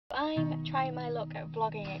I'm trying my luck at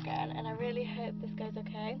vlogging again, and I really hope this goes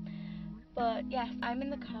okay. But yes, I'm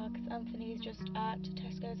in the car because Anthony's just at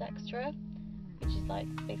Tesco's Extra, which is like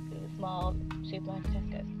basically the small supermarket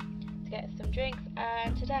Tesco's, to get some drinks.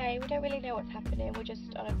 And today we don't really know what's happening. We're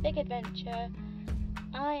just on a big adventure.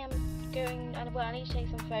 I am going, and well, I need to take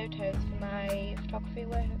some photos for my photography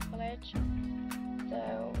work at college.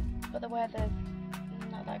 So, but the weather's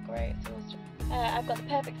not that great. So I've got the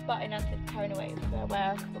perfect spot in Anthony's carrying away for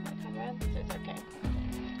where I can put my camera, so it's okay.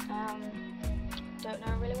 Don't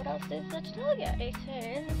know really what else is there to tell you.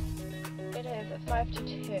 It is at 5 to 2.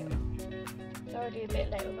 It's already a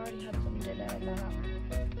bit late. We've already had some dinner and that.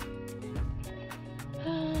 I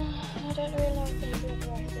don't really know what's going to do for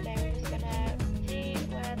the rest of the day. We're just going to see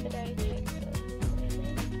where the day takes us.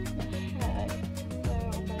 My hair is so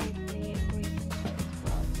unbelievably greasy.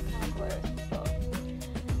 It's kind of gross, but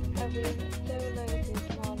I've been so lazy this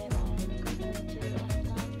morning and compared to last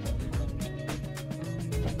night.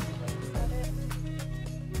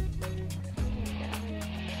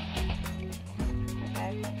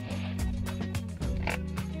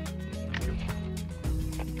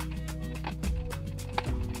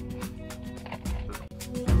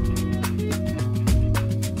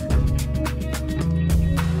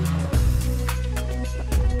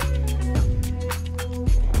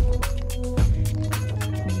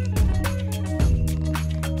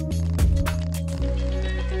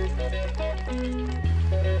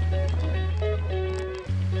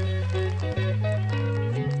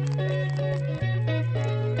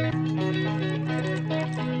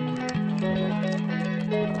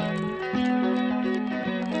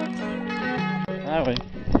 Are we?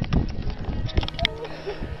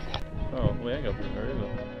 Oh, we ain't got through there either.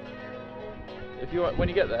 If you, when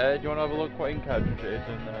you get there, do you want to have a look what ink cartridge it is,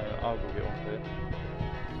 and I'll go get one for you.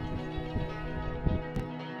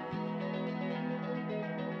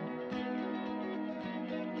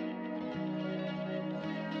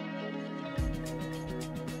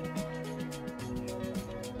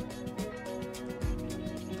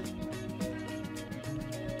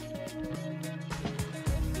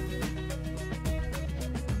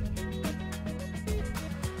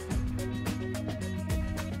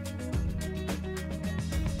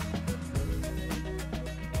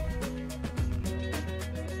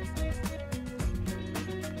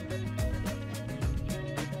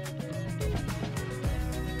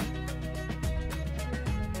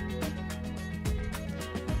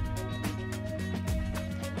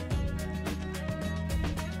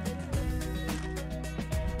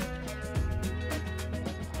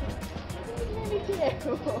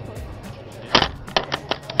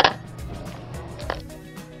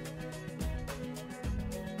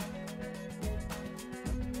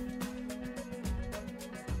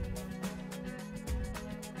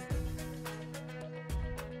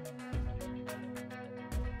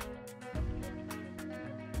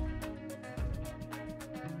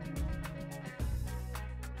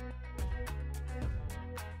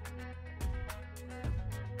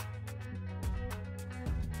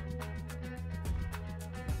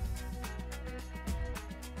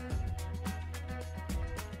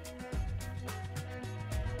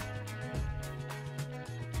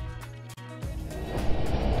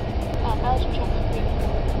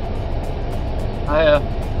 Hiya.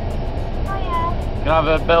 Hiya. Can I have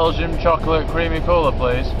a Belgian chocolate creamy cola,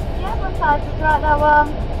 please? Yeah, what size is right, that one?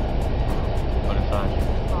 What size?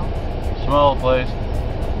 Small, please.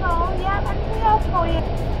 Small, yeah, anything else for you?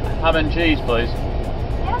 Ham and cheese, please.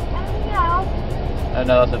 Yeah, anything else?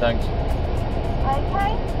 No, that's it, thanks.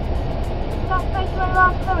 Okay. Last space right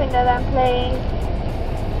around the window then, please.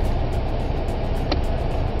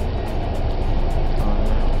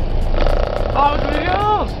 Oh, it's really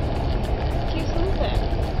yours! Cute something.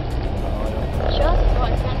 Sure, it's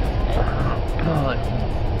quite expensive. Oh,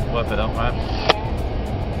 worth it, don't worry.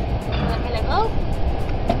 Yeah. Let me let go.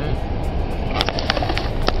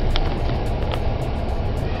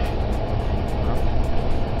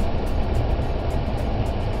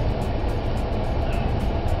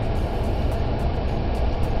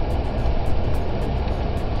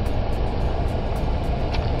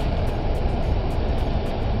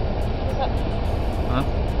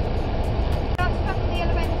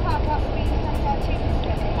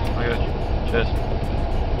 Cheers.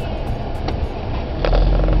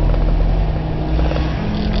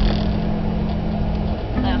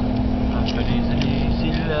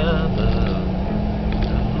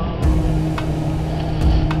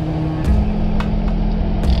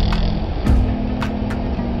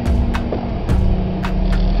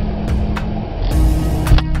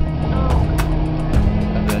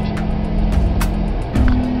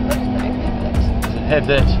 Head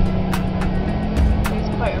it.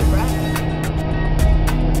 quite a wreck.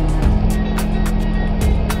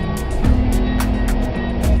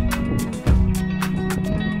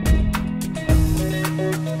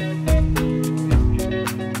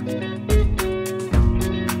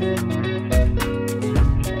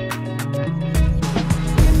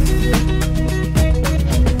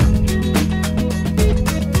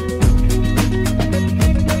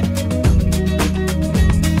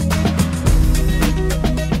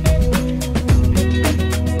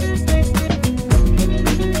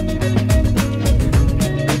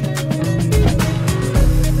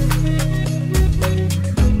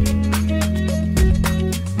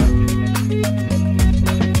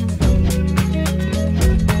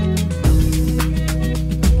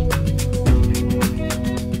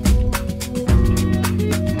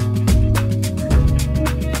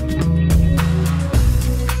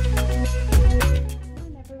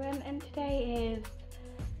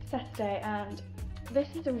 Saturday, and this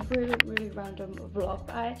is a really random vlog.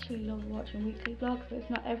 I actually love watching weekly vlogs, so it's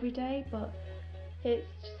not every day, but it's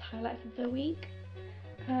just highlights of the week.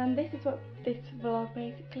 And this is what this vlog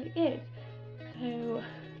basically is. So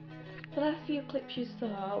the last few clips you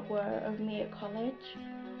saw were of me at college,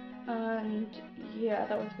 and yeah,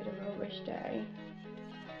 that was a bit of a rubbish day,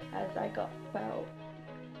 as I got about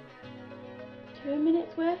 2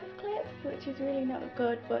 minutes worth of clips, which is really not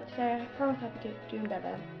good, but today I promise I'll be doing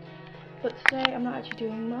better. But today I'm not actually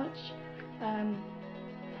doing much.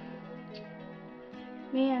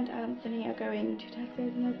 Me and Anthony are going to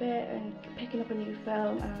Tesco's in a bit and picking up a new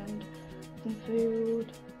film and some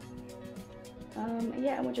food.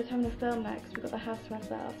 Yeah, and we're just having a film night because we've got the house to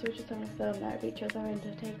ourselves, so we're just having a film night of each other and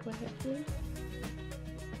a takeaway hopefully.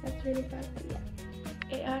 That's really bad, but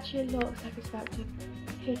yeah. It actually looks like it's about to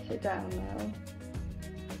hit it down now.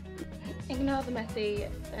 Ignore the messy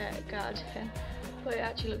garden, but it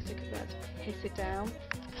actually looks like it's about to hit it down.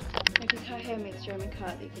 Like you can't hear me, it's during my car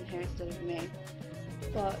that you can hear instead of me.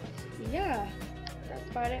 But yeah, that's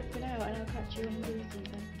about it for now, and I'll catch you when I do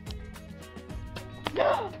something.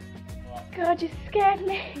 No! God, you scared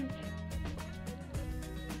me!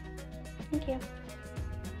 Thank you.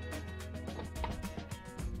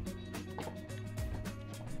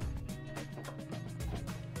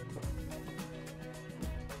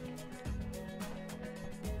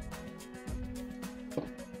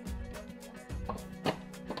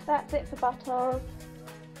 That's it for bottles.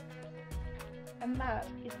 And that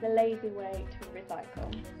is the lazy way to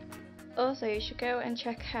recycle. Also, you should go and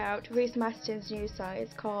check out Reese Mastin's new song.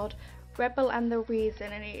 It's called Rebel and the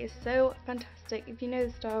Reason, and it is so fantastic. If you know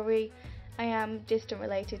the story, I am distant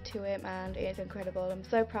related to him, and it is incredible. I'm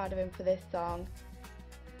so proud of him for this song.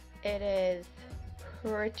 It is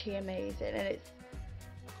pretty amazing, and it's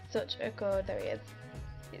such a good, there he is.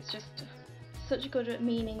 It's just such a good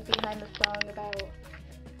meaning behind the song about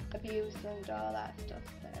abuse and all that stuff,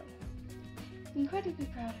 so incredibly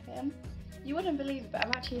proud of him. You wouldn't believe it, but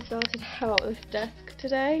I've actually sorted out this desk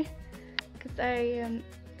today because I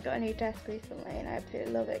got a new desk recently and I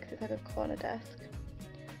absolutely love it because it's like a corner desk.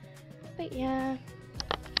 But yeah,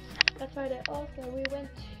 that's about it. Also, we went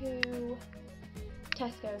to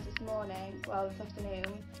Tesco's this morning, well this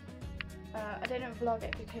afternoon. I didn't vlog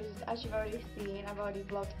it because, as you've already seen, I've already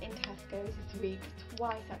vlogged in Tesco's this week,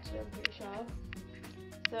 twice actually, I'm pretty sure.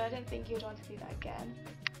 So I didn't think you'd want to see that again.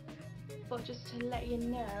 But just to let you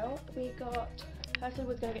know, we got, I said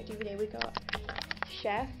we was going to get DVD, we got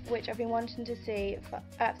Chef, which I've been wanting to see for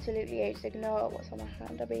absolutely ages. Ignore what's on my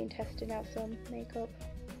hand, I've been testing out some makeup.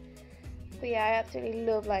 But yeah, I absolutely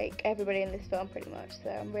love like everybody in this film pretty much, so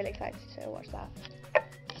I'm really excited to watch that.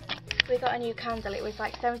 We got a new candle, it was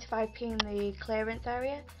like 75p in the clearance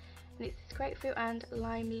area, and it's this grapefruit and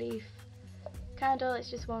lime leaf candle. It's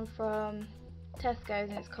just one from Tesco's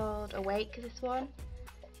and it's called Awake, this one,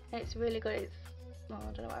 and it's really good. It's, oh, I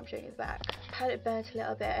don't know what I'm showing you back. I've had it burnt a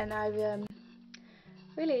little bit and I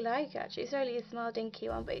really like it actually. It's only a small dinky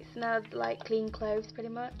one, but it smells like clean clothes pretty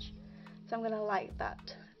much, so I'm gonna like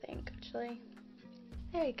that I think actually.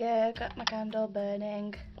 There we go, got my candle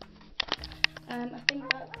burning. I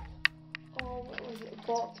think that's all what was it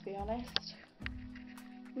bought, to be honest.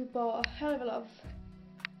 We bought a hell of a lot of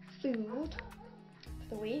food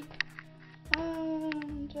for the week.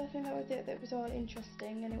 And I think that was it. That was all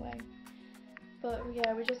interesting anyway. But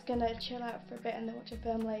yeah, we're just gonna chill out for a bit and then watch a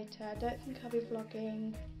film later. I don't think I'll be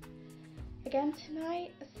vlogging again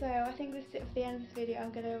tonight, so I think this is it for the end of this video.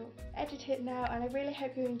 I'm gonna edit it now, and I really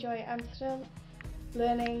hope you enjoy it. I'm still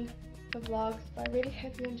learning the vlogs, but I really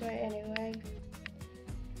hope you enjoy it anyway.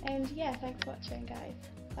 And yeah, thanks for watching guys.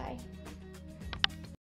 Bye.